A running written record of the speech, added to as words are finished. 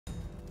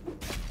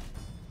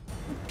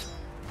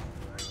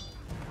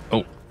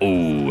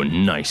Oh,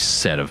 nice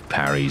set of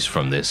parries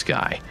from this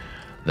guy.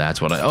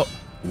 That's what I... Oh,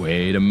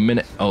 wait a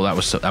minute. Oh, that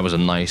was a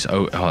nice...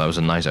 that was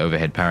a nice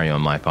overhead parry on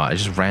my part. I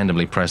just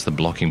randomly press the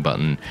blocking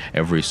button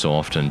every so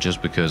often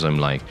just because I'm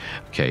like,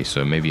 okay,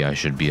 so maybe I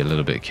should be a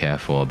little bit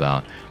careful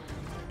about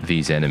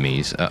these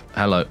enemies.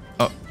 Hello.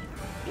 Oh,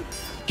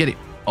 get it.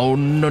 Oh,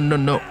 no, no,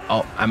 no.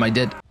 Oh, am I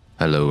dead?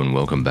 Hello and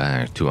welcome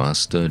back to our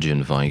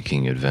Sturgian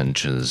Viking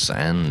adventures,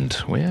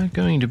 and we're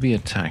going to be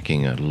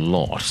attacking a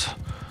lot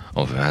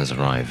of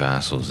Varyag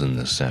vassals in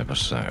this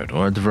episode,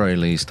 or at the very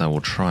least I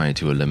will try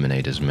to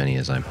eliminate as many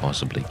as I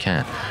possibly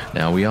can.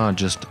 Now we are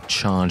just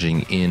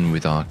charging in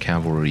with our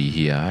cavalry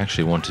here. I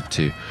actually wanted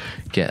to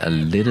get a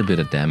little bit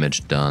of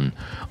damage done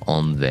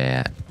on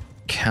their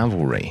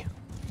cavalry,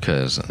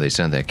 because they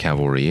sent their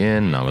cavalry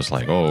in, and I was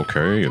like, oh,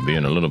 okay, you're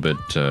being a little bit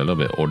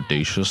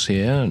audacious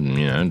here, and,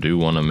 you know, do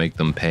want to make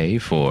them pay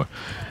for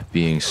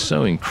being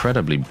so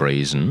incredibly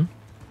brazen,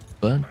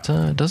 but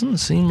it doesn't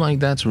seem like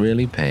that's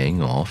really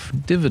paying off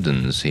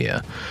dividends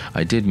here.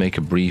 I did make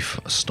a brief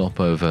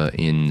stopover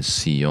in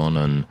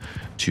Sionen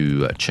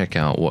to check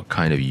out what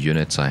kind of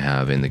units I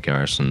have in the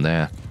garrison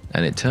there,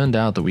 and it turned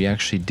out that we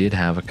actually did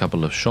have a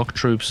couple of shock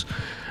troops,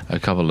 a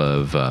couple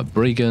of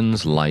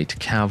brigands, light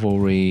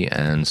cavalry,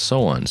 and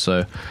so on.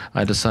 So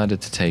I decided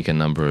to take a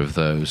number of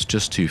those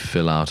just to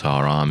fill out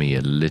our army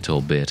a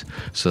little bit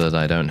so that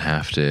I don't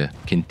have to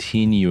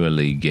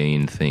continually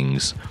gain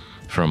things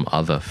from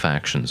other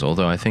factions.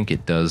 Although I think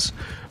it does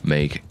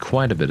make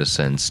quite a bit of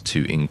sense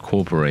to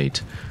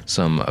incorporate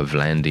some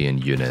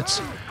Vlandian units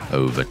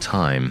over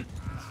time,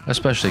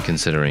 especially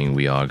considering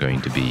we are going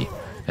to be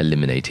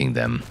eliminating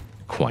them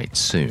quite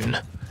soon.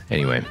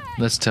 Anyway,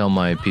 let's tell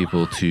my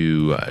people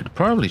to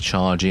probably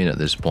charge in at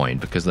this point,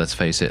 because let's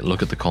face it,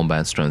 look at the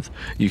combat strength.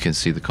 You can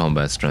see the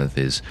combat strength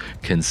is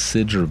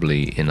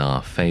considerably in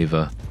our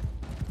favor.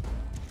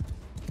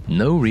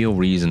 No real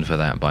reason for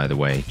that, by the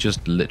way,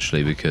 just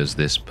literally because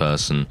this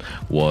person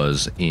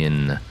was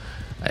in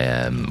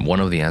one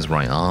of the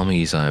Azrai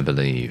armies, I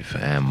believe,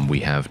 and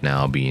we have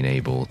now been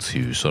able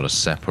to sort of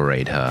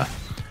separate her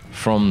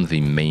from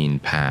the main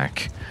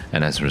pack,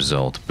 and as a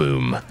result,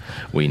 boom,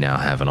 we now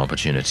have an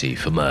opportunity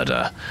for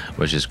murder,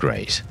 which is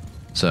great.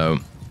 So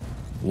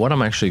what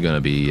I'm actually going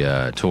to be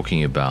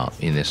talking about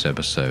in this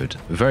episode,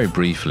 very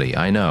briefly,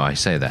 I know I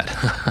say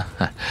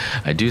that,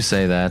 I do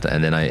say that,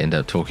 and then I end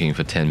up talking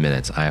for 10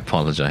 minutes. I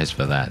apologize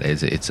for that.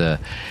 It's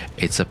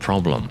a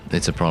problem.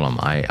 It's a problem.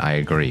 I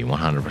agree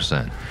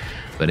 100%.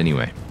 But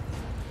anyway,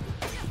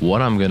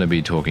 what I'm going to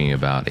be talking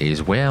about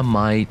is where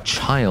my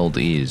child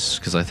is,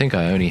 because I think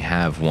I only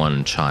have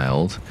one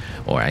child,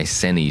 or a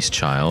Seni's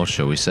child,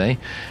 shall we say,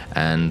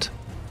 and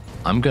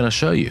I'm going to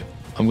show you.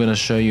 I'm going to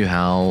show you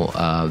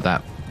how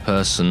that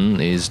person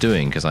is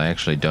doing, because I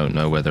actually don't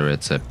know whether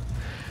it's a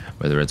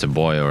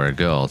boy or a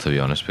girl, to be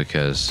honest,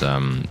 because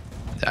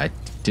I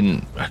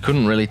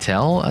couldn't really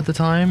tell at the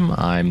time.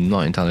 I'm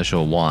not entirely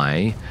sure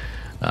why.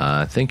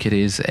 I think it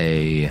is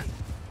a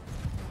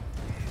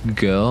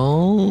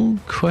girl,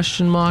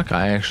 question mark?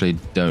 I actually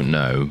don't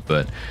know,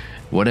 but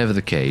whatever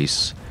the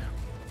case,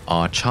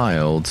 our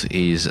child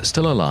is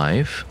still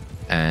alive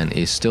and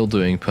is still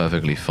doing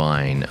perfectly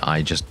fine.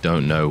 I just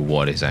don't know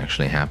what is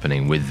actually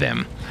happening with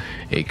them.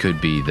 It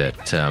could be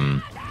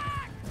that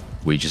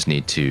we just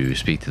need to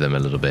speak to them a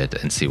little bit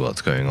and see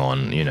what's going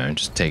on, you know,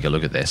 just take a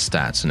look at their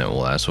stats and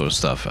all that sort of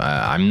stuff.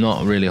 I'm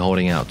not really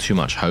holding out too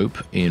much hope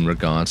in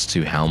regards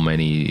to how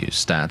many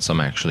stats I'm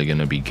actually going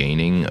to be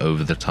gaining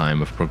over the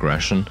time of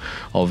progression.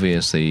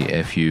 Obviously,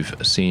 if you've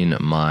seen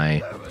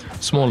my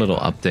small little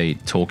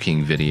update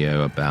talking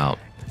video about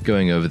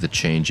going over the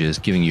changes,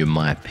 giving you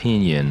my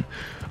opinion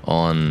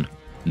on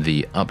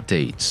the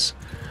updates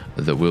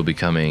that will be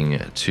coming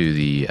to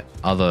the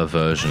other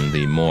version,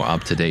 the more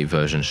up-to-date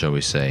version, shall we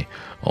say,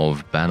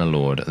 of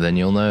Bannerlord, then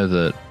you'll know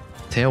that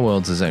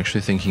Tailworlds is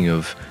actually thinking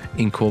of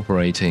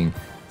incorporating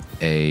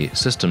a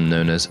system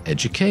known as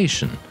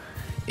education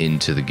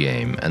into the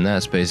game, and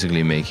that's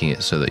basically making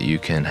it so that you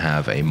can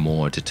have a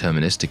more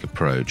deterministic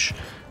approach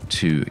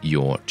to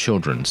your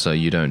children, so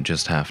you don't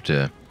just have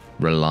to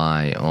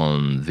rely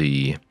on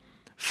the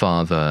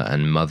father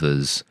and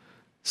mother's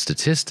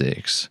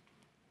statistics.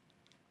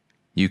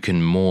 You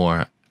can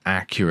more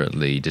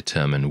accurately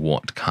determine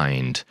what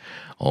kind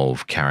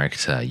of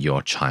character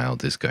your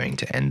child is going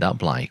to end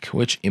up like,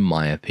 which, in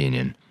my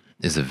opinion,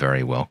 is a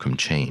very welcome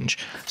change.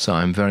 So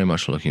I'm very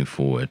much looking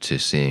forward to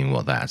seeing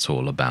what that's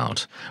all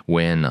about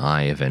when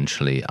I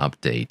eventually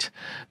update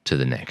to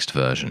the next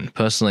version.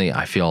 Personally,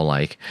 I feel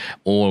like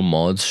all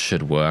mods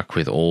should work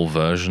with all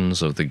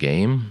versions of the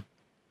game.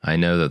 I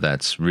know that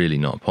that's really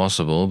not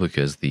possible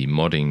because the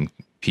modding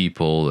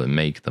people that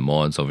make the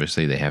mods,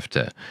 obviously they have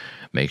to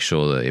make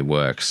sure that it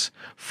works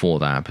for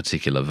that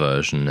particular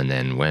version, and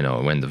then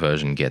when the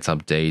version gets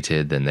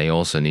updated, then they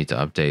also need to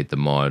update the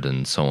mod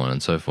and so on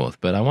and so forth.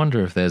 But I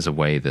wonder if there's a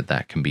way that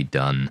that can be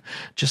done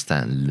just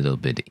that little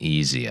bit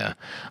easier.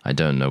 I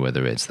don't know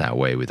whether it's that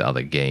way with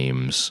other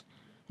games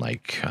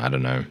like, I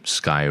don't know,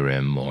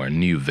 Skyrim or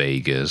New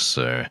Vegas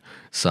or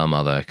some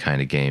other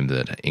kind of game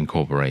that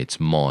incorporates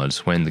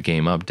mods, when the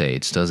game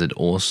updates, does it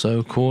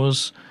also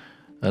cause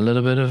a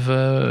little bit of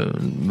a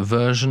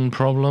version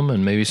problem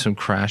and maybe some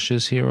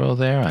crashes here or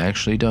there? I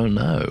actually don't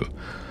know.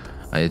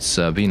 It's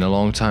been a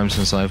long time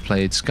since I've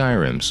played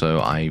Skyrim, so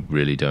I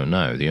really don't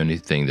know. The only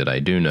thing that I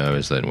do know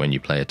is that when you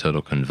play a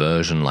total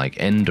conversion like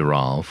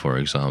Enhancements, for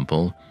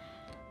example,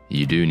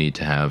 you do need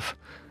to have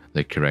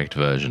the correct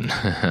version.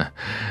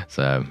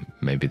 So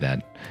maybe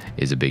that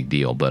is a big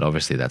deal, but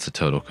obviously that's a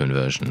total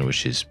conversion,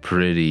 which is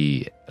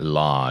pretty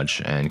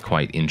large and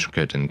quite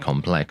intricate and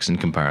complex in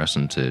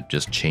comparison to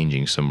just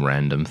changing some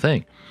random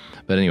thing.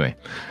 But anyway,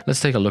 let's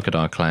take a look at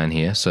our clan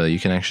here. So you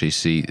can actually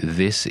see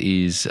this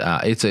is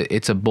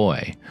it's a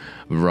boy,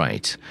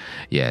 right?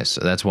 Yes,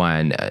 that's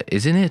why.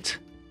 Isn't it?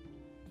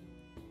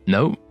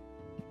 No.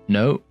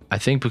 I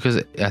think because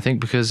they have a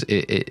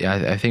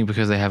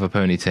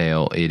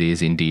ponytail, it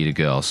is indeed a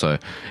girl. So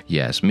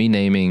yes, me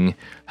naming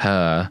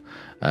her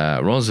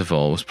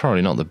Roseville was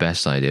probably not the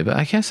best idea, but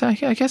I guess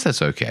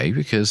that's okay,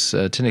 because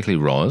technically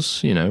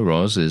Ros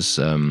is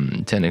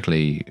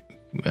technically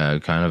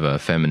kind of a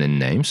feminine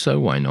name, so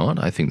why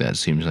not? I think that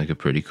seems like a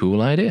pretty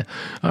cool idea.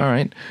 All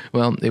right,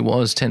 well, it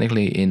was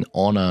technically in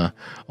honor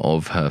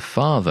of her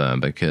father,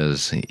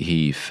 because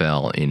he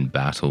fell in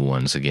battle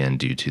once again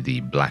due to the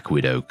Black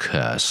Widow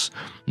curse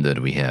that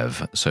we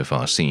have so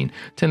far seen.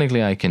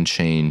 Technically, I can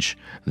change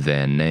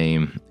their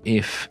name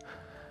if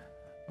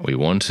we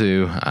want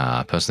to.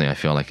 Personally, I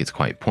feel like it's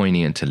quite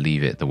poignant to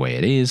leave it the way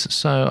it is,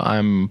 so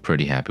I'm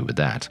pretty happy with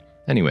that.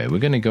 Anyway, we're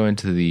going to go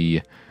into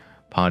the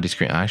party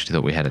screen. I actually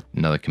thought we had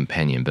another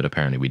companion, but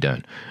apparently we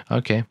don't.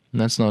 Okay,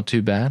 that's not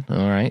too bad.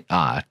 All right.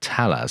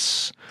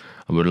 Talas.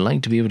 I would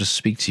like to be able to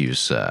speak to you,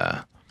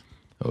 sir.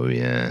 Oh,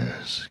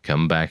 yes.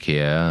 Come back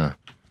here.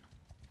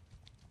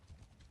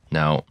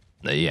 Now,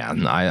 yeah,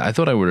 I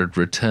thought I would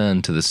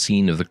return to the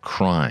scene of the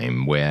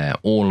crime where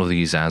all of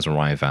these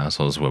Azerai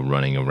vassals were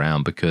running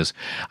around, because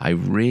I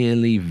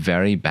really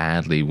very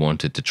badly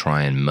wanted to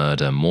try and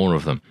murder more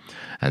of them.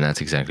 And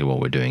that's exactly what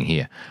we're doing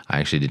here. I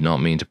actually did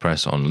not mean to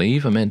press on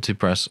leave. I meant to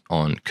press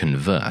on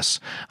converse.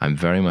 I'm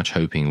very much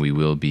hoping we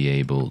will be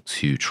able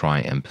to try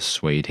and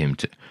persuade him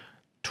to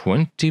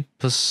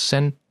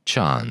 20%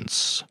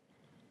 chance.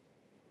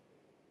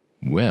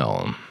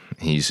 Well,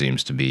 he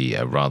seems to be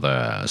a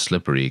rather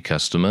slippery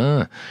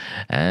customer,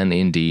 and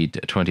indeed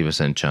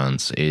 20%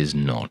 chance is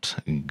not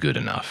good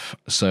enough.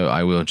 So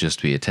I will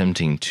just be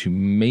attempting to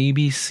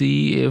maybe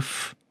see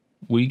if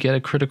we get a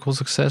critical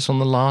success on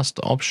the last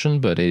option,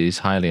 but it is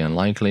highly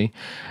unlikely.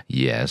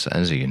 Yes,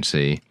 as you can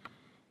see,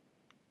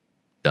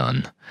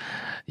 done.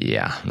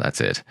 Yeah, that's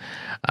it.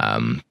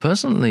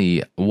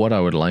 Personally, what I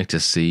would like to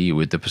see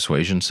with the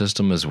persuasion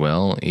system as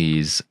well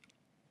is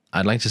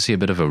I'd like to see a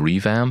bit of a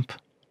revamp,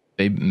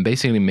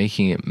 basically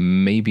making it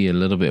maybe a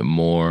little bit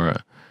more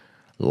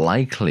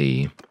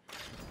likely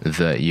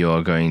that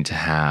you're going to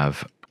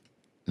have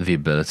the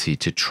ability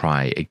to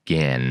try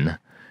again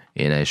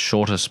in a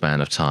shorter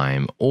span of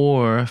time,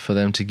 or for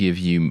them to give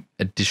you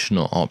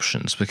additional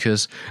options,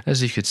 because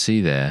as you could see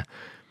there,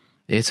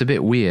 it's a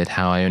bit weird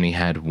how I only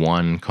had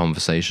one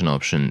conversation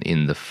option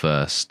in the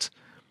first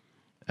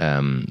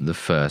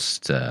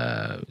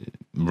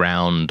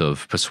round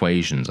of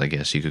persuasions, I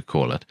guess you could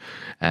call it.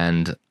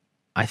 And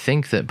I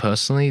think that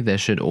personally there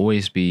should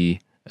always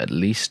be at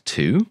least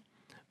two,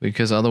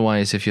 because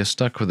otherwise if you're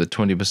stuck with a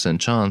 20%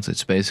 chance,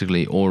 it's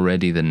basically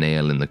already the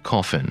nail in the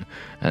coffin,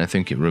 and I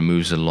think it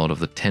removes a lot of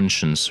the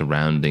tension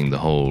surrounding the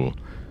whole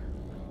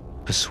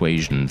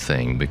persuasion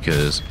thing,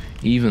 because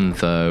even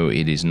though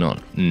it is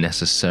not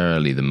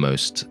necessarily the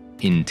most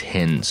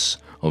intense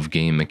of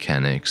game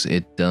mechanics,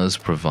 it does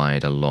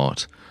provide a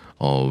lot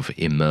of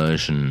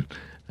immersion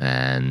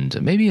and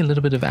maybe a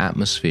little bit of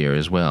atmosphere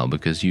as well,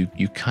 because you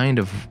kind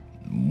of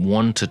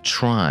want to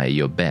try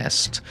your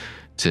best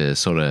to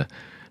sort of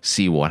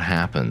see what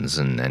happens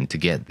and to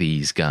get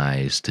these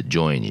guys to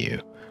join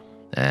you.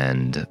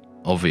 And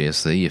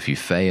obviously, if you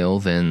fail,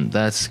 then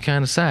that's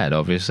kind of sad,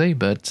 obviously,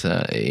 but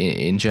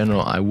in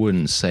general, I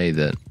wouldn't say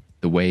that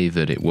the way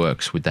that it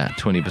works with that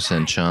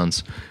 20%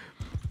 chance,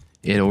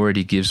 it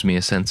already gives me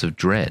a sense of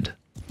dread.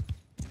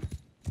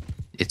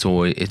 It's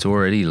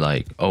already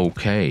like,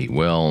 okay,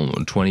 well,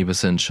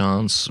 20%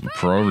 chance,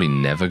 probably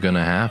never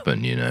gonna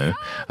happen, you know?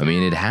 I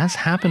mean, it has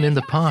happened in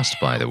the past,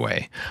 by the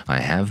way. I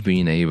have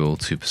been able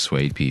to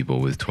persuade people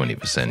with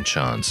 20%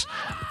 chance,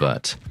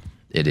 but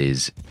it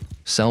is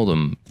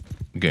seldom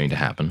going to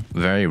happen,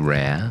 very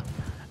rare,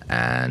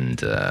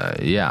 and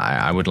yeah,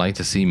 I would like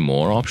to see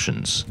more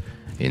options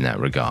in that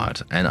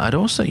regard. And I'd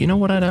also, you know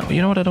what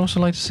I'd also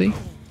like to see?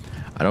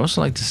 I'd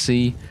also like to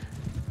see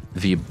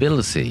the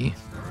ability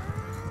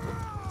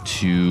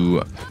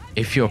to,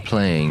 if you're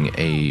playing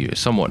a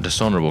somewhat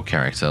dishonorable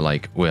character,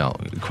 like, well,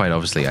 quite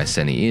obviously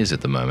Iceni is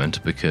at the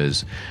moment,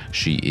 because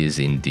she is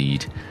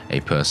indeed a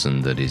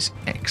person that is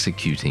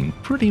executing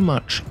pretty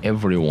much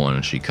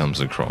everyone she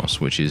comes across,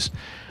 which is,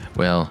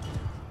 well,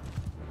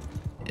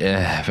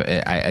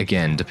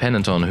 again,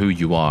 dependent on who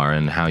you are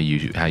and how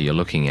you're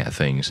looking at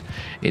things,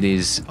 it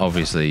is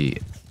obviously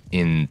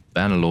in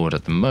Bannerlord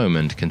at the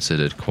moment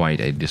considered quite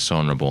a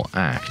dishonorable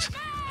act.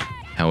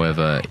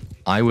 However,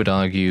 I would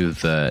argue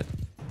that,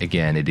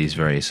 again, it is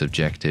very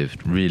subjective.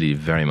 It really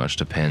very much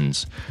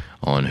depends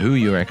on who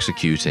you're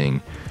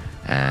executing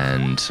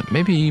and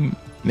maybe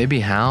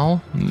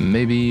how,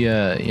 maybe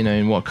you know,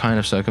 in what kind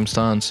of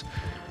circumstance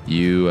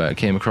you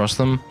came across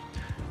them.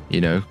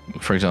 You know,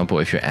 for example,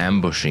 if you're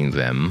ambushing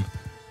them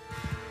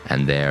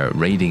and they're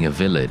raiding a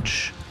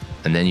village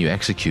and then you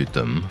execute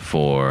them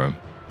for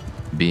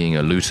being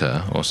a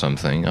looter or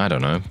something, I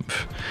don't know.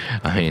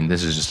 I mean,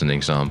 this is just an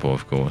example,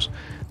 of course.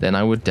 Then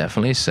I would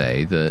definitely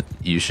say that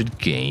you should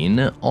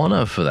gain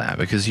honor for that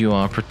because you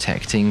are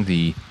protecting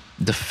the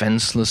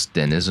defenseless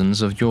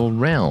denizens of your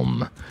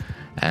realm.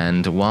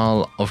 And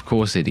while, of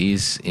course, it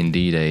is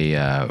indeed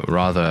a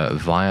rather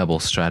viable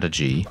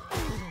strategy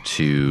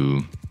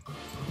to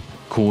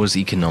cause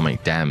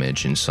economic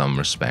damage in some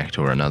respect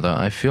or another,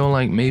 I feel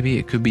like maybe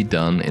it could be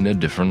done in a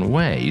different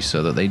way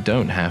so that they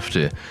don't have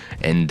to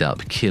end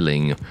up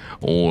killing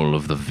all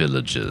of the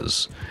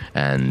villagers.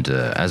 And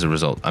as a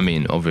result, I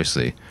mean,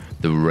 obviously,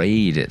 the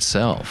raid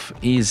itself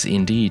is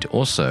indeed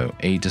also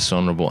a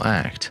dishonorable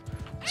act.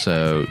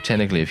 So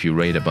technically, if you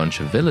raid a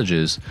bunch of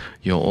villages,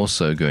 you're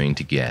also going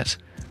to get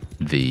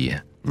the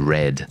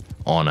red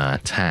honor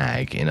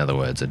tag, in other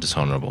words, a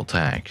dishonorable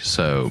tag.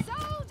 So,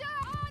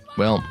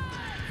 well,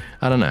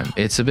 I don't know.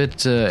 It's a bit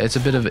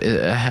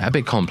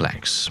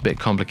complex, a bit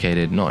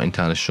complicated. Not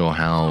entirely sure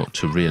how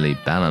to really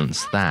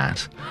balance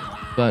that,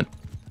 but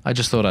I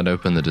just thought I'd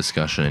open the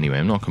discussion anyway.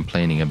 I'm not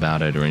complaining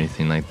about it or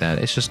anything like that.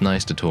 It's just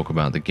nice to talk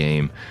about the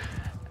game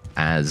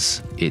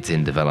as it's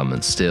in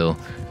development still,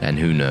 and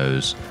who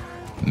knows,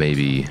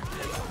 maybe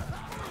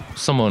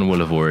someone will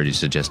have already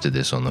suggested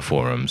this on the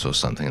forums or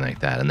something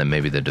like that, and then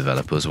maybe the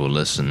developers will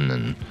listen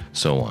and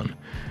so on.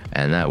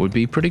 And that would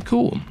be pretty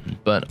cool.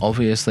 But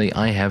obviously,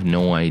 I have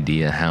no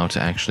idea how to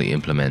actually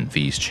implement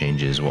these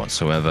changes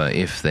whatsoever,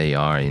 if they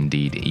are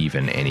indeed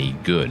even any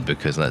good,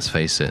 because let's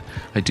face it,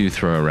 I do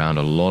throw around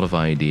a lot of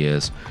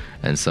ideas,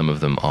 and some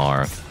of them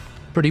are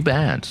pretty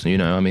bad. You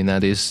know, I mean,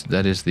 that is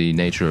the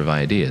nature of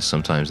ideas.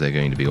 Sometimes they're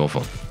going to be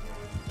awful.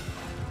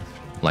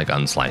 Like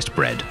unsliced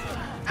bread.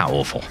 How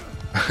awful.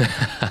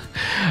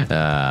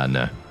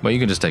 No. Well, you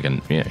can just take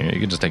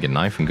a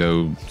knife and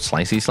go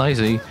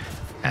slicey,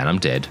 and I'm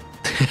dead.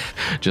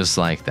 Just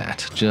like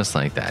that.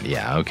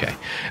 Yeah, okay.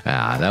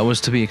 That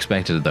was to be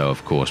expected, though,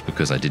 of course,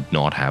 because I did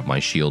not have my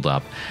shield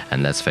up,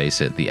 and let's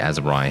face it, the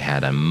Aserai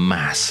had a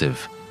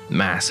massive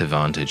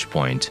vantage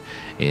point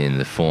in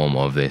the form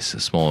of this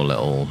small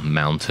little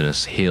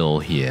mountainous hill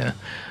here.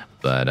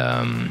 But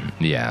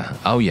yeah.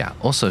 Oh yeah.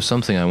 Also,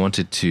 something I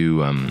wanted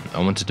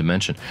to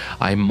mention.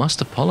 I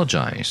must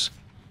apologize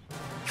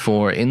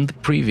for, in the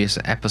previous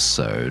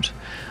episode,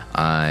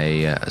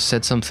 I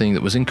said something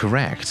that was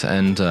incorrect,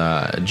 and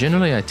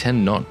generally I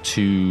tend not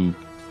to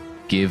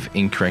give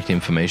incorrect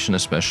information,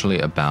 especially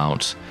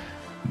about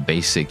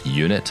basic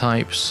unit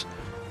types,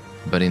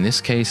 but in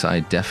this case I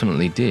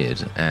definitely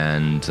did,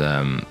 and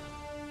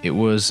it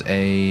was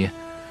a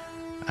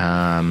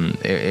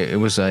what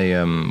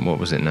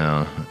was it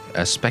now?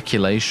 A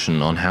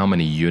speculation on how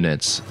many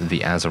units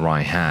the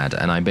Aserai had,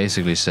 and I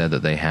basically said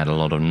that they had a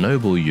lot of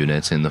noble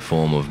units in the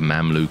form of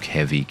Mamluk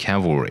heavy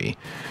cavalry.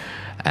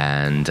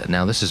 And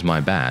now this is my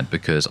bad,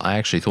 because I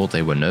actually thought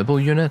they were noble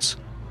units,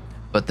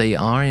 but they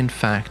are in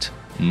fact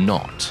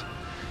not.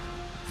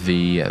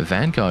 The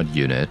Vanguard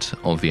unit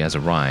of the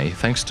Aserai,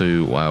 thanks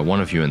to one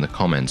of you in the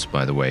comments,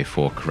 by the way,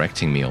 for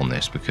correcting me on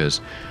this,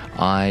 because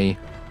I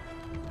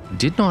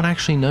did not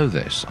actually know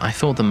this. I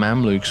thought the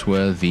Mamluks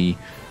were the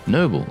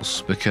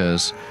nobles,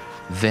 because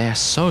they're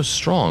so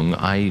strong.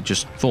 I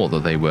just thought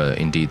that they were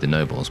indeed the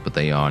nobles, but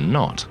they are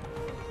not.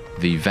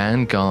 The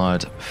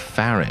Vanguard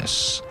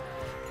Faris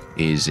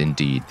is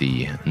indeed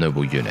the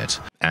noble unit,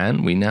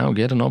 and we now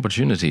get an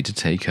opportunity to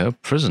take her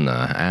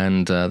prisoner,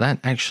 and that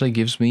actually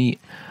gives me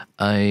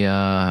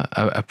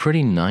a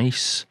pretty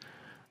nice,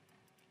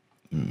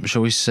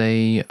 shall we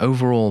say,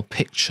 overall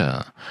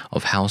picture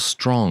of how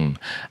strong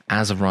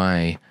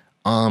Aserai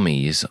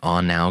armies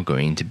are now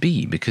going to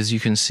be, because you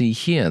can see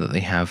here that they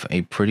have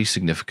a pretty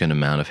significant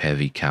amount of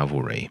heavy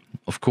cavalry.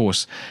 Of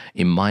course,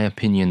 in my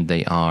opinion,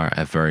 they are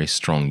a very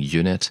strong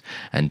unit,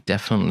 and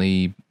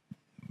definitely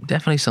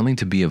something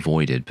to be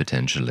avoided,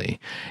 potentially,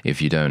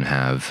 if you don't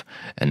have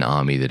an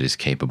army that is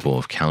capable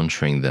of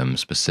countering them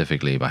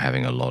specifically by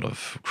having a lot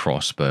of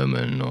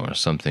crossbowmen or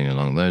something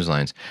along those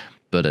lines.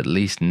 But at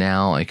least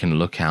now I can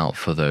look out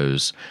for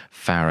those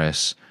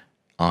Faris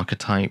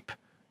archetype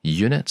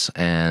units,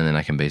 and then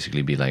I can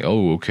basically be like,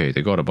 oh, okay,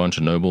 they got a bunch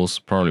of nobles,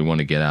 probably want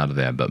to get out of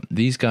there. But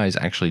these guys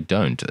actually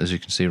don't. As you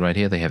can see right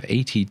here, they have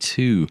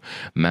 82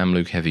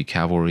 Mamluk heavy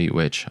cavalry,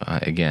 which,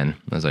 again,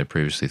 as I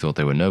previously thought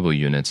they were noble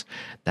units,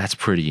 that's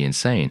pretty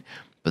insane.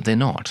 But they're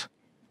not.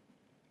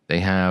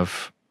 They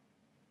have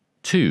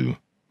 2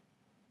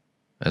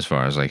 as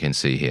far as I can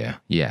see here.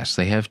 Yes,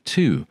 they have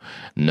 2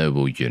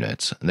 noble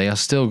units. They are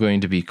still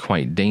going to be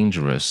quite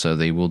dangerous, so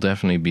they will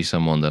definitely be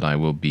someone that I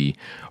will be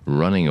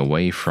running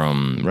away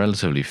from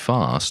relatively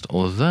fast.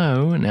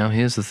 Although, now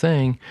here's the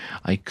thing,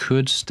 I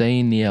could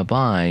stay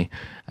nearby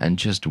and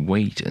just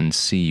wait and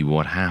see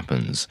what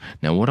happens.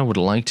 Now, what I would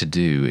like to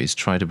do is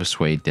try to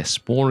persuade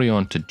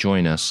Desporion to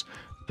join us,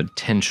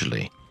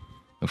 potentially.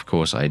 Of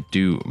course, I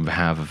do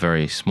have a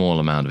very small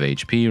amount of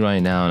HP right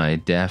now, and I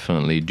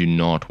definitely do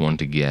not want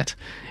to get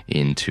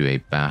into a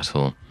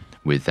battle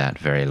with that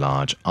very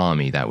large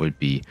army. That would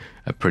be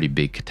a pretty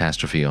big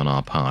catastrophe on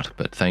our part,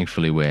 but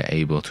thankfully we're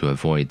able to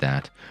avoid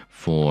that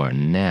for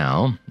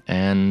now.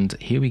 And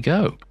here we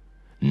go.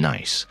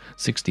 Nice.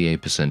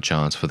 68%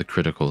 chance for the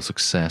critical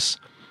success.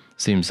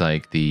 Seems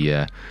like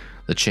the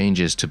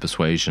changes to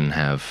persuasion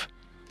have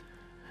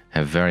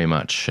very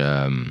much...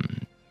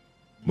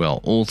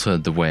 well,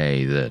 altered the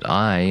way that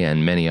I,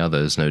 and many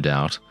others, no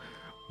doubt,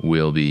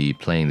 will be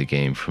playing the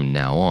game from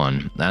now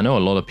on. I know a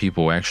lot of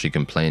people were actually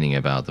complaining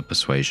about the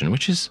persuasion,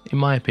 which is, in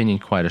my opinion,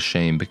 quite a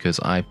shame, because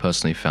I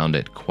personally found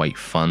it quite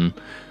fun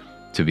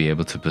to be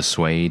able to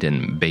persuade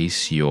and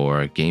base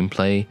your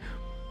gameplay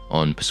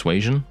on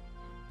persuasion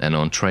and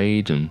on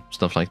trade and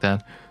stuff like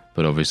that.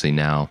 But obviously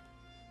now,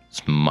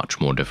 it's much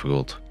more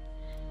difficult.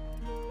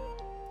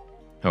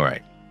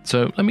 Alright.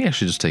 So let me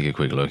actually just take a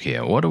quick look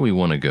here. What do we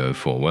want to go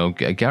for? Well,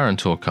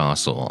 Guarantor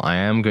Castle. I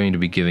am going to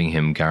be giving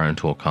him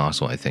Guarantor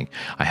Castle, I think.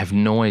 I have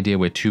no idea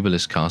where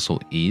Tubalist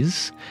Castle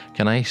is.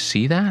 Can I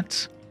see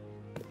that?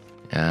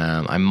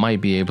 I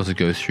might be able to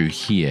go through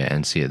here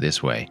and see it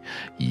this way.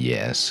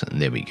 Yes,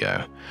 there we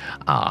go.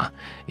 Ah,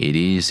 it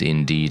is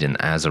indeed an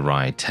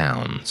Aserai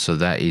town, so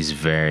that is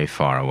very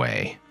far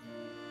away.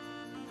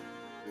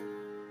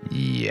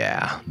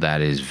 Yeah,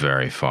 that is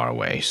very far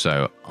away.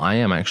 So I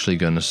am actually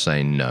going to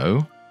say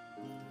no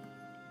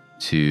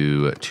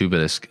to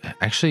Tubalist.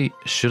 Actually,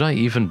 should I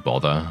even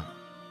bother?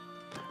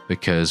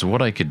 Because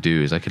what I could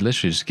do is I could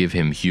literally just give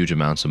him huge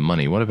amounts of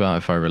money. What about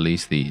if I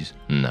release these?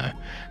 No.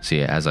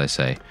 See, as I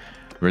say,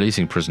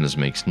 releasing prisoners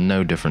makes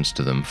no difference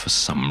to them for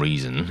some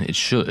reason. It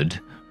should,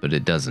 but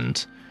it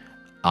doesn't.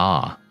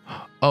 Ah.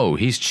 Oh,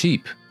 he's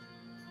cheap.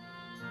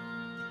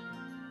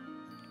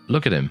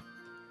 Look at him.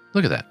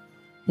 Look at that.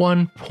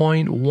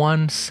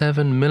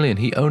 1.17 million.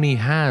 He only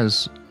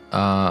has...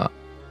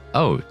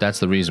 oh, that's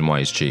the reason why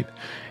he's cheap.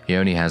 He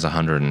only has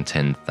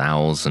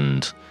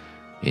 110,000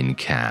 in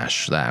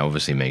cash. That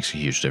obviously makes a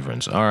huge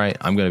difference. Alright,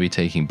 I'm going to be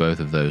taking both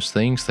of those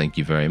things. Thank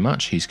you very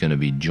much. He's going to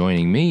be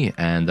joining me,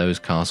 and those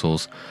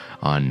castles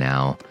are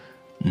now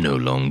no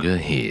longer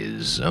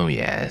his. Oh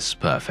yes,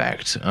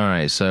 perfect.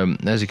 Alright, so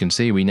as you can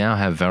see, we now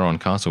have Veron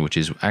Castle, which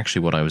is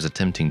actually what I was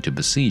attempting to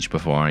besiege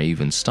before I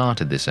even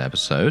started this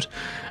episode.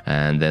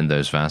 And then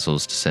those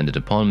vassals descended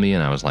upon me,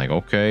 and I was like,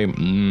 okay,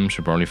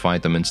 should probably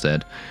fight them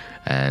instead.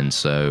 And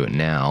so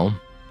now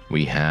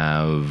we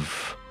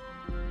have...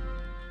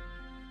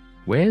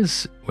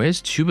 Where's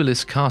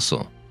Tubalist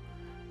Castle?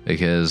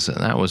 Because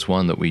that was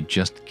one that we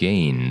just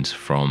gained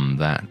from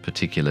that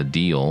particular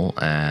deal,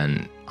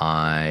 and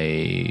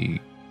I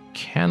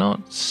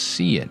cannot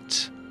see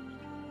it.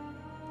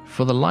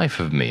 For the life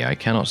of me, I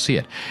cannot see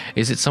it.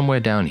 Is it somewhere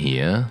down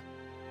here?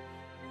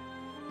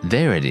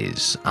 There it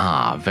is.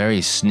 Ah, very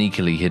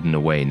sneakily hidden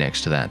away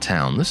next to that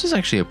town. This is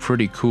actually a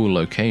pretty cool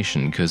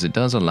location, because it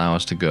does allow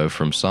us to go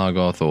from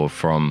Sargoth or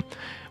from...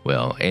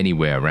 well,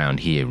 anywhere around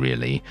here,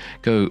 really.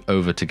 Go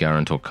over to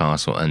Guarantor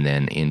Castle and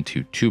then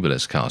into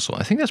Tubalist Castle.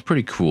 I think that's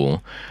pretty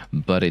cool,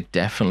 but it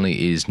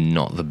definitely is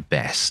not the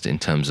best in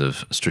terms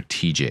of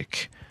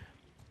strategic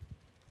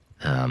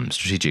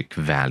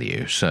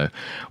value. So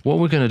what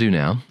we're going to do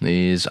now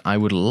is I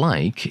would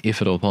like, if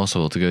at all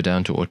possible, to go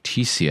down to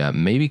Ortisia,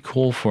 maybe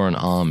call for an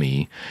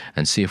army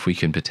and see if we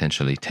can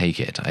potentially take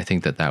it. I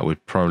think that that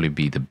would probably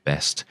be the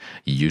best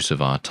use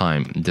of our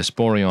time.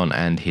 Desporion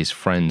and his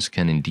friends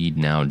can indeed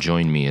now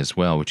join me as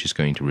well, which is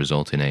going to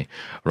result in a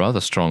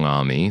rather strong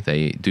army.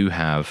 They do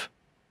have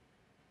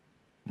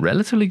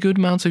relatively good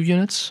amounts of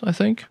units, I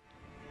think.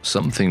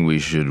 Something we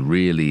should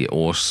really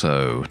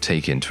also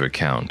take into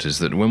account is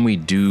that when we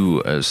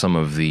do some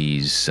of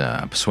these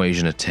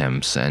persuasion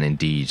attempts and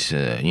indeed,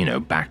 you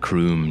know,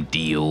 backroom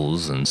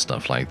deals and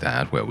stuff like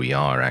that, where we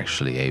are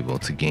actually able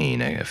to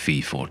gain a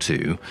fief or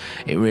two,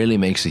 it really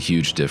makes a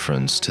huge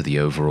difference to the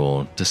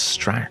overall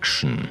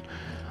distraction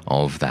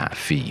of that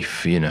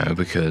fief, you know,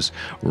 because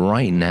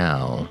right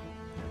now,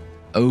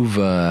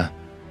 over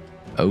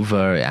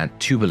at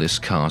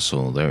Tubalist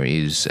Castle, there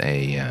is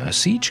a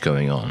siege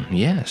going on.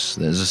 Yes,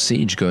 there's a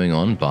siege going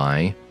on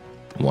by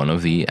one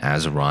of the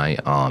Aserai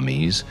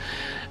armies,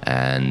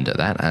 and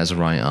that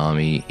Aserai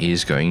army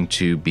is going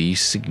to be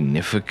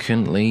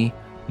significantly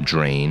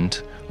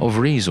drained of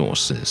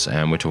resources.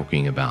 And we're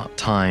talking about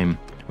time,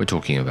 we're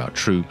talking about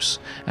troops,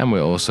 and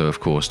we're also, of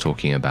course,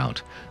 talking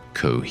about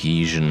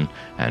cohesion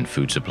and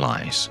food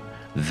supplies.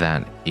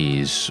 That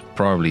is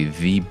probably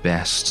the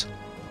best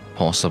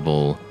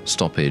possible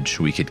stoppage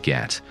we could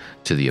get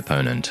to the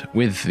opponent,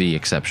 with the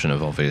exception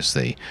of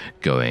obviously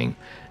going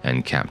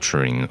and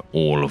capturing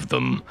all of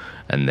them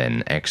and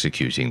then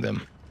executing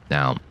them.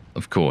 Now,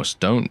 of course,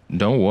 don't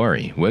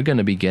worry. We're going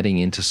to be getting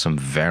into some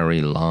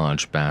very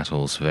large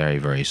battles very,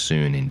 very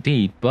soon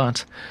indeed,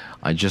 but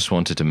I just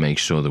wanted to make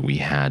sure that we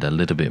had a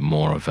little bit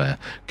more of a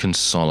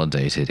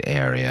consolidated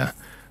area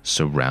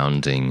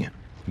surrounding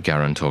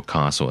Garantor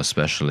Castle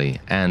especially,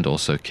 and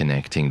also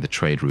connecting the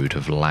trade route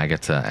of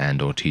Lagata and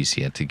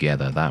Ortisia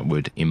together. That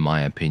would, in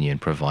my opinion,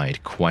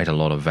 provide quite a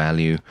lot of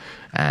value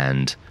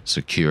and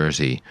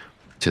security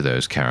to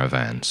those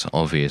caravans.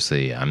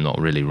 Obviously, I'm not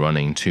really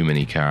running too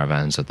many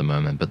caravans at the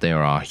moment, but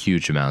there are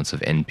huge amounts of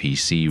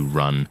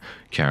NPC-run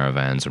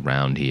caravans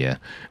around here,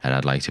 and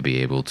I'd like to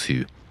be able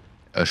to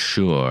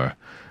assure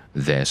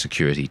their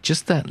security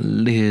just that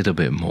little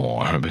bit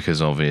more,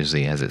 because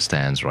obviously, as it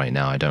stands right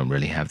now, I don't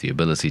really have the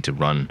ability to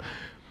run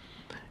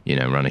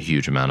a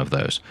huge amount of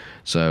those.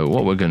 So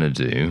what we're going to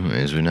do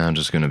is we're now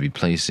just going to be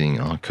placing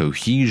our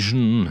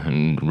cohesion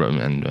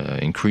and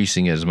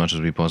increasing it as much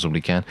as we possibly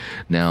can.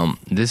 Now,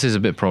 this is a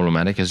bit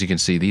problematic. As you can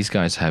see, these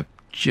guys have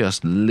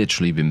just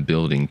literally been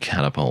building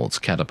catapults.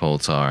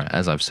 Catapults are,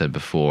 as I've said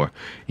before,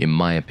 in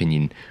my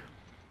opinion,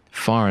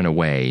 far and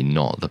away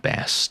not the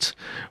best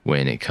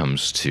when it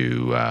comes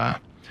to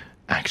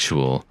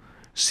actual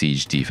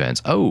siege defense.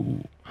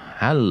 Oh,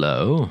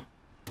 hello.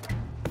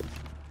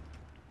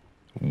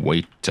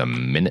 Wait a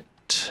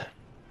minute.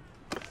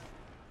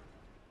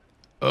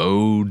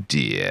 Oh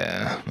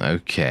dear.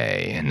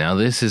 Okay, now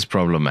this is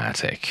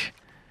problematic.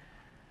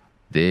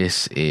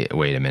 This is...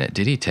 Wait a minute,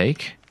 did he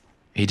take?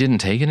 He didn't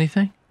take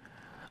anything?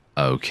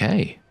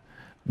 Okay.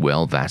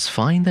 Well, that's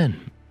fine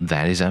then.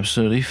 That is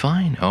absolutely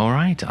fine. All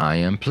right, I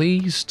am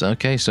pleased.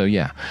 Okay, so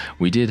yeah,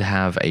 we did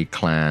have a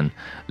clan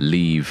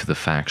leave the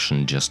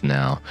faction just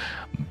now,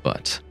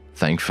 but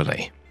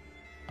thankfully,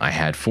 I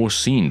had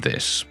foreseen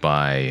this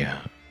by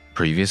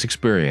previous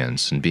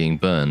experience and being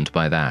burned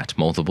by that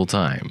multiple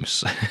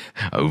times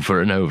over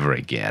and over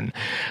again,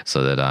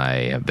 so that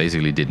I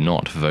basically did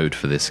not vote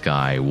for this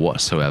guy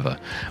whatsoever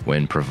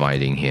when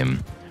providing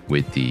him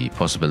with the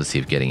possibility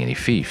of getting any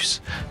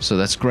fiefs. So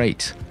that's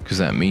great, because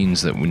that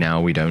means that now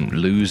we don't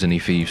lose any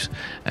fiefs,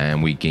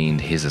 and we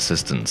gained his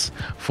assistance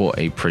for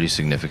a pretty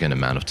significant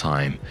amount of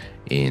time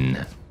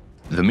in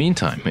the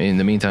meantime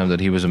that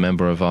he was a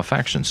member of our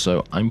faction.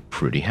 So I'm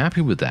pretty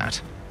happy with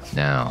that.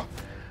 Now,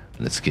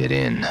 let's get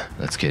in.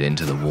 Let's get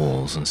into the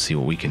walls and see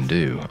what we can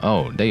do.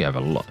 Oh, they have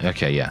a lot.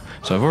 Okay, yeah.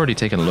 So I've already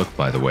taken a look,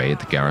 by the way, at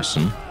the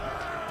garrison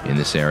in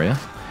this area,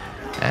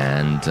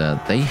 and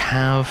they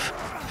have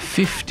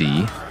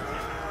 50...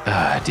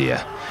 Ah,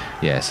 dear.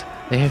 Yes,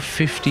 they have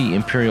 50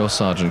 Imperial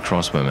Sergeant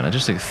crossbowmen. I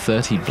just think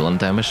 30 blunt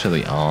damage to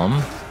the arm.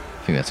 I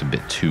think that's a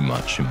bit too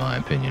much in my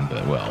opinion,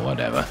 but well,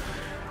 whatever.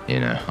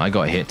 I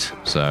got hit,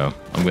 so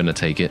I'm gonna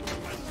take it.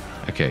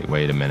 Okay,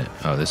 wait a minute.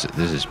 Oh, this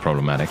is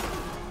problematic.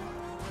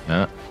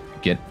 No,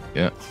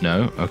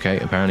 okay,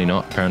 apparently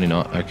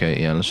not. Okay,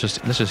 yeah, let's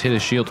just hit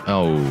his shield.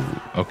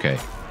 Oh, okay.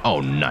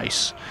 Oh,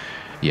 nice.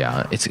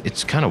 Yeah,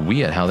 it's kind of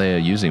weird how they're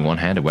using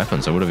one-handed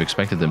weapons. I would have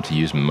expected them to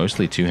use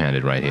mostly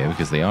two-handed right here,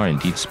 because they are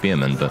indeed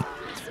spearmen, but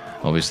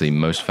obviously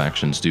most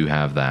factions do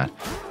have that.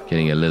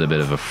 Getting a little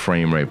bit of a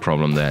frame rate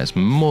problem there. It's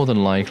more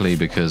than likely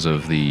because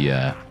of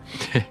the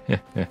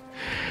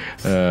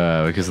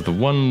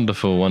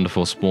wonderful,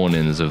 wonderful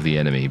spawn-ins of the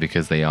enemy,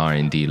 because they are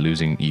indeed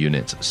losing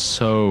units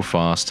so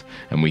fast,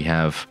 and we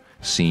have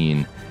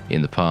seen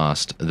in the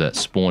past that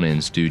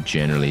spawn-ins do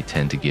generally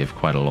tend to give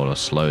quite a lot of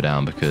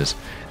slowdown, because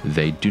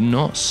they do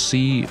not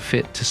see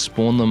fit to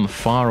spawn them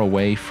far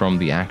away from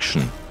the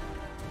action.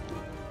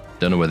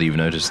 Don't know whether you've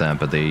noticed that,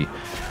 but the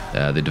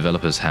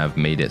developers have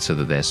made it so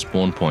that their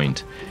spawn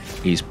point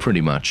is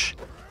pretty much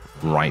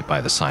right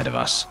by the side of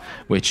us,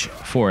 which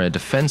for a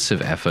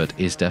defensive effort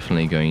is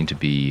definitely going to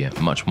be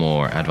much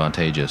more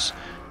advantageous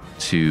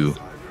to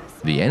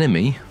the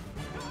enemy,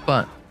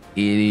 but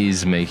it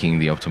is making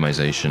the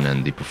optimization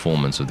and the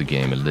performance of the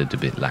game a little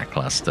bit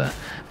lackluster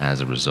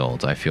as a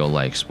result. I feel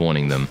like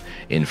spawning them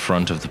in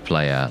front of the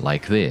player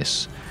like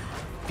this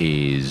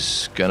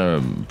is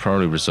gonna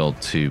probably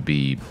result to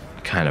be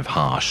kind of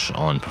harsh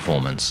on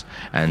performance.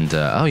 And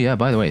oh yeah,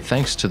 by the way,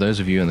 thanks to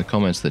those of you in the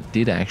comments that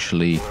did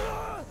actually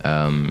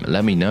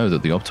let me know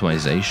that the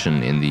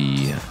optimization in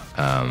the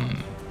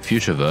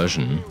future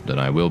version, that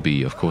I will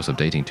be of course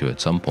updating to at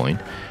some point,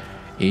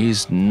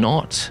 is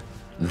not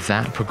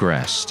that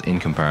progressed in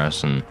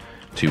comparison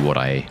to what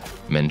I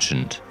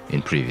mentioned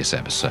in previous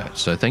episodes.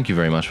 So thank you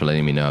very much for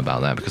letting me know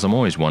about that, because I'm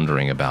always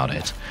wondering about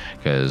it,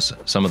 because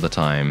some of the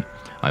time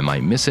I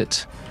might miss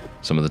it,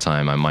 some of the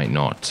time I might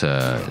not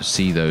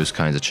see those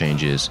kinds of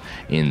changes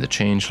in the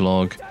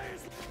changelog,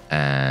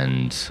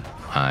 and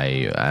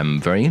I am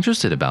very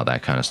interested about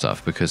that kind of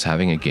stuff, because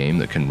having a game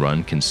that can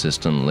run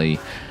consistently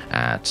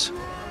at,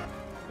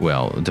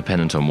 well,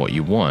 dependent on what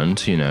you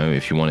want,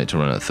 if you want it to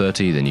run at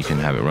 30, then you can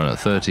have it run at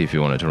 30. If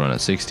you want it to run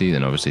at 60,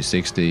 then obviously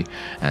 60,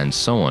 and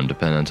so on,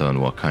 dependent on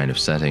what kind of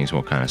settings,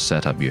 what kind of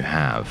setup you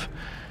have.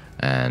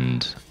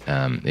 And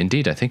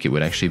indeed, I think it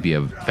would actually be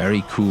a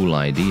very cool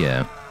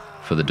idea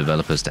for the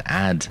developers to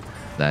add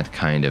that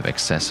kind of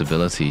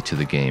accessibility to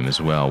the game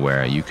as well,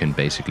 where you can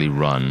basically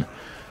run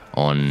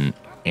on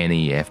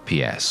any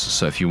FPS.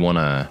 So if you want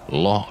to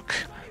lock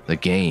the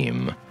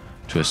game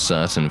to a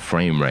certain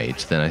frame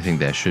rate, then I think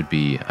there should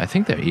be, I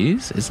think there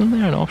is, isn't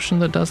there an option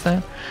that does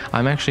that?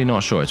 I'm actually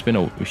not sure. It's been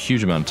a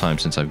huge amount of time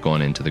since I've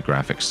gone into the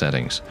graphics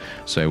settings,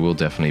 so I will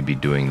definitely be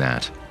doing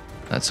that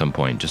at some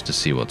point just to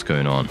see what's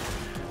going on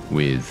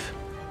with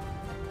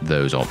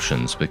those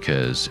options,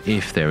 because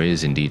if there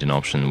is indeed an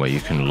option where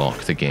you can lock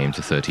the game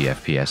to 30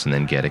 FPS and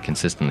then get a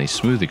consistently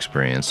smooth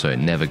experience so it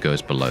never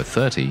goes below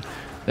 30,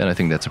 then I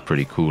think that's a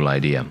pretty cool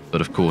idea.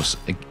 But of course,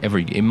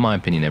 in my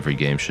opinion, every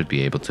game should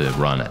be able to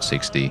run at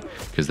 60,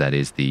 because that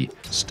is the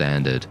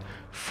standard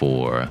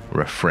for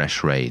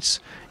refresh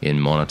rates in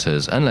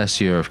monitors, unless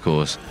you're, of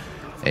course,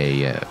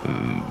 a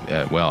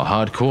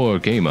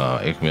hardcore gamer,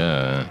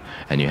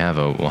 and you have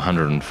a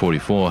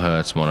 144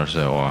 Hz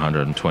monitor or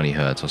 120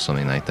 Hz or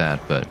something like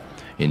that. But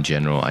in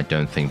general, I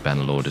don't think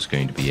Bannerlord is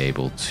going to be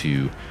able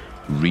to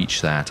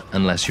reach that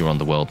unless you're on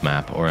the world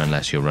map or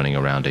unless you're running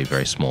around a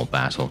very small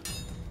battle.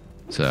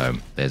 So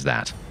there's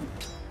that.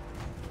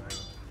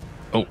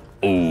 Oh,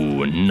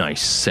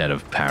 nice set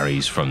of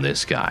parries from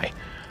this guy.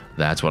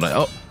 That's what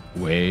oh,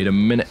 wait a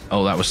minute.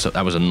 Oh, that was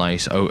a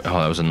nice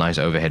that was a nice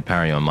overhead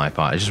parry on my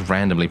part. I just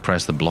randomly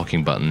press the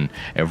blocking button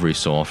every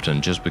so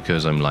often just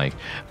because I'm like,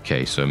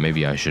 okay, so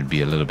maybe I should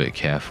be a little bit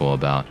careful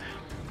about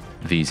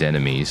these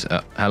enemies.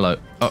 Hello.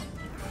 Oh,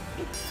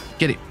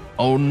 get it.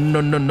 Oh,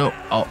 no.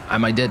 Oh,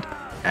 am I dead?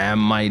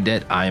 Am I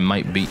dead? I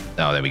might be.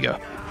 Oh, there we go.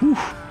 Whew.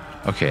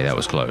 Okay, that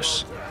was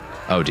close.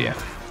 Oh dear.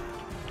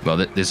 Well,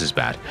 this is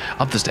bad.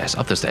 Up the stairs,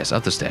 up the stairs,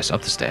 up the stairs,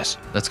 up the stairs.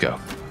 Let's go.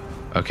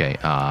 Okay,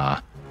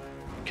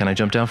 can I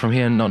jump down from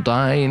here and not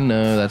die?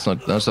 No, that's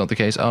not the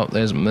case. Oh,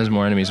 there's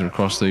more enemies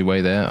across the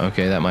way there.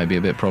 Okay, that might be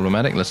a bit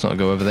problematic. Let's not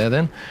go over there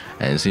then.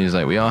 And it seems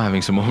like we are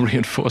having some more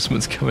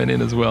reinforcements coming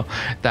in as well.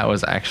 That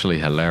was actually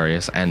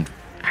hilarious and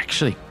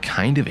actually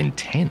kind of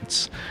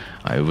intense.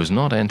 I was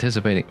not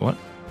anticipating... What?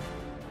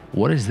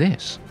 What is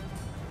this?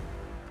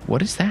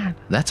 What is that?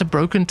 That's a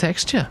broken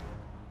texture.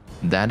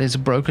 That is a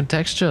broken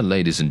texture,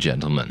 ladies and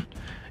gentlemen.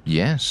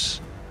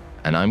 Yes.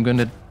 And I'm going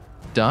to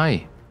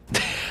die.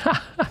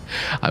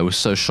 I was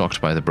so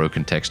shocked by the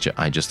broken texture,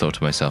 I just thought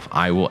to myself,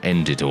 I will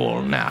end it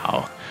all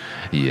now.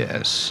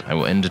 Yes, I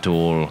will end it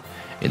all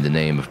in the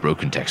name of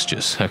broken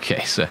textures.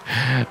 Okay, so,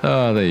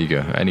 there you go.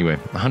 Anyway,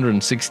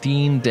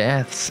 116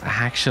 deaths,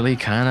 actually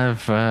kind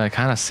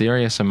of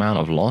serious amount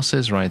of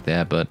losses right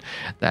there, but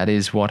that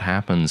is what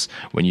happens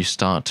when you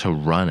start to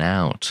run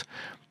out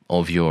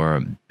of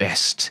your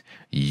best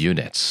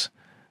units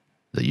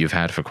that you've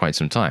had for quite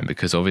some time,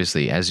 because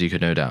obviously, as you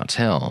could no doubt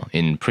tell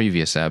in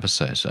previous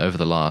episodes, over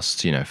the last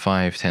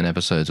 5-10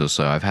 episodes or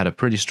so, I've had a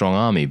pretty strong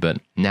army,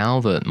 but now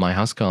that my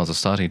Huskars are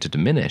starting to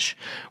diminish,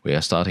 we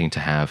are starting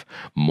to have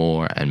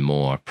more and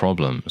more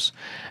problems,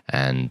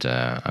 and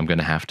I'm going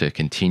to have to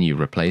continue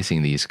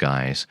replacing these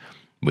guys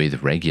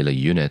with regular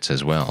units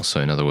as well.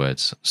 So in other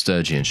words,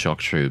 Sturgian shock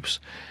troops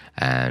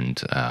and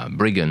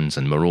Brigands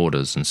and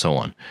Marauders and so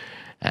on.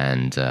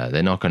 And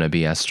they're not going to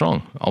be as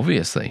strong,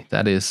 obviously.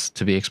 That is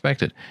to be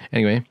expected.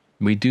 Anyway,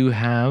 we do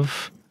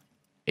have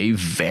a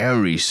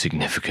very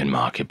significant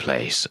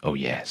marketplace. Oh,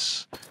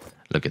 yes.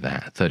 Look at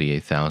that.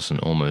 38,000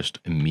 almost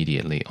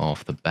immediately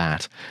off the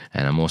bat.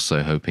 And I'm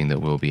also hoping that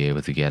we'll be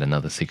able to get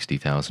another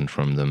 60,000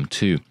 from them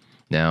too.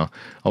 Now,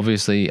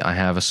 obviously, I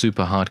have a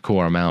super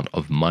hardcore amount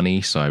of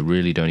money, so I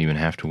really don't even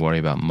have to worry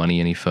about money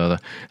any further.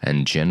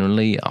 And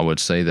generally, I would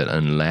say that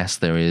unless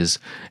there is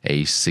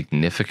a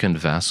significant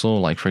vassal,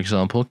 like, for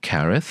example,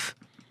 Karith.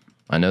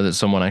 I know that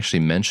someone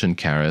actually mentioned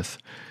Karith,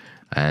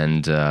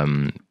 and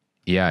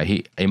yeah,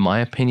 in my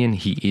opinion,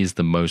 he is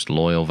the most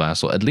loyal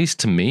vassal. At least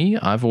to me,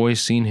 I've always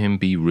seen him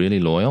be really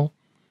loyal.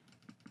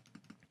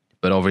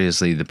 But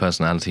obviously, the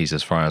personalities,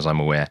 as far as I'm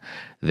aware,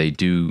 they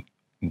do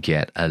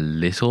get a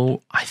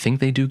little, I think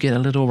they do get a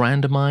little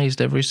randomized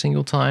every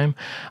single time.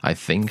 I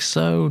think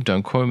so.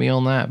 Don't quote me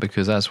on that,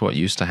 because that's what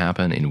used to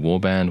happen in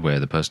Warband, where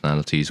the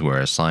personalities were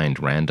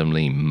assigned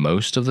randomly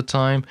most of the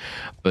time.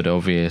 But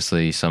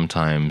obviously,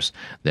 sometimes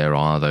there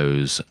are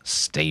those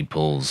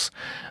staples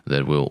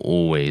that will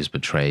always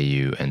betray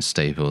you, and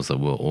staples that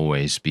will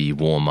always be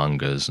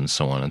warmongers, and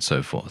so on and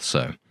so forth.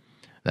 So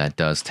that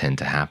does tend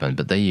to happen.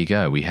 But there you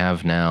go. We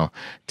have now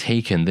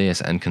taken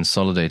this and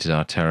consolidated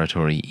our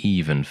territory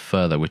even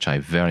further, which I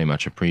very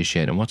much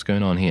appreciate. And what's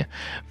going on here?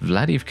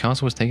 Vladiv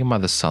Castle was taken by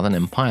the Southern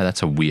Empire.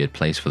 That's a weird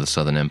place for the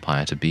Southern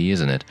Empire to be,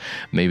 isn't it?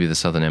 Maybe the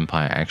Southern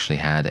Empire actually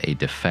had a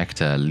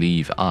defector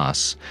leave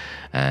us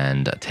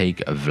and take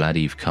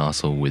Vladiv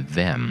Castle with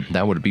them.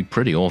 That would be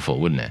pretty awful,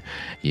 wouldn't it?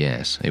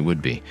 Yes, it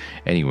would be.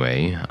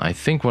 Anyway, I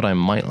think what I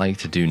might like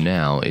to do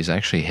now is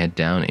actually head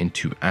down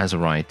into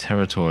Azerai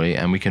territory,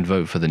 and we can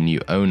vote for the new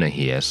owner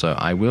here. So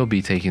I will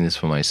be taking this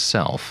for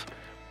myself,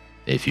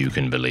 if you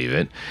can believe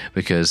it,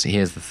 because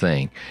here's the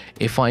thing.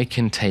 If I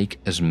can take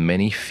as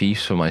many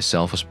fiefs for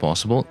myself as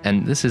possible,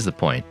 and this is the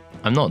point,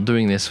 I'm not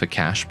doing this for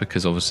cash,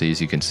 because obviously,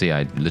 as you can see,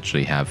 I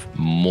literally have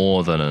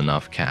more than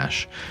enough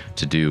cash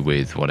to do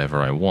with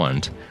whatever I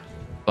want.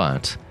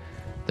 but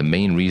the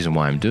main reason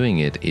why I'm doing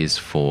it is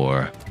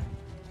for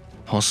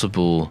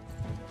possible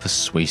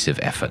persuasive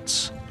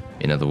efforts.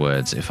 In other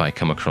words, if I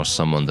come across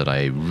someone that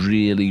I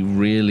really,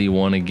 really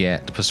want to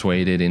get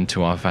persuaded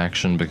into our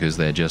faction because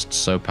they're just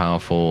so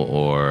powerful,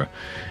 or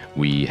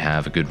we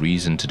have a good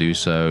reason to do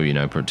so, you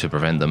know, to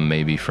prevent them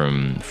maybe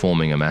from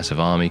forming a massive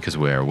army because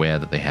we're aware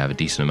that they have a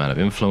decent amount of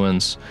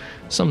influence,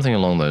 something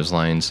along those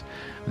lines,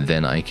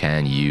 then I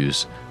can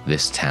use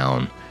this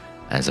town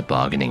as a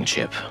bargaining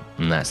chip.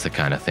 And that's the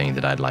kind of thing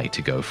that I'd like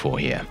to go for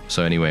here.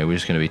 So anyway, we're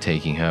just going to be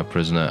taking her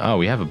prisoner. Oh,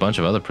 we have a bunch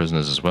of other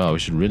prisoners as well. We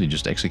should really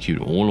just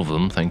execute all of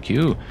them. Thank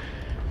you.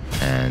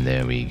 And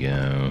there we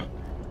go.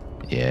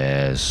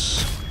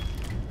 Yes.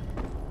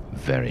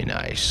 Very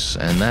nice.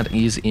 And that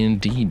is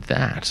indeed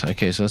that.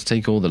 Okay, so let's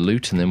take all the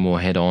loot and then we'll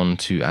head on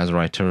to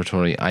Azerite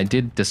territory. I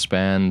did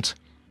disband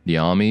the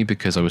army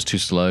because I was too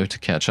slow to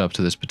catch up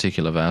to this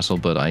particular vassal,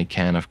 but I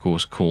can, of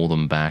course, call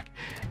them back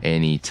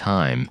any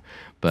time.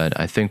 But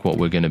I think what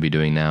we're going to be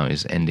doing now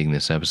is ending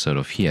this episode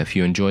off here. If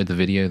you enjoyed the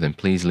video, then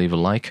please leave a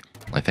like.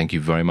 I thank you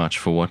very much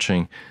for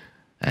watching,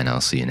 and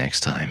I'll see you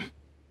next time.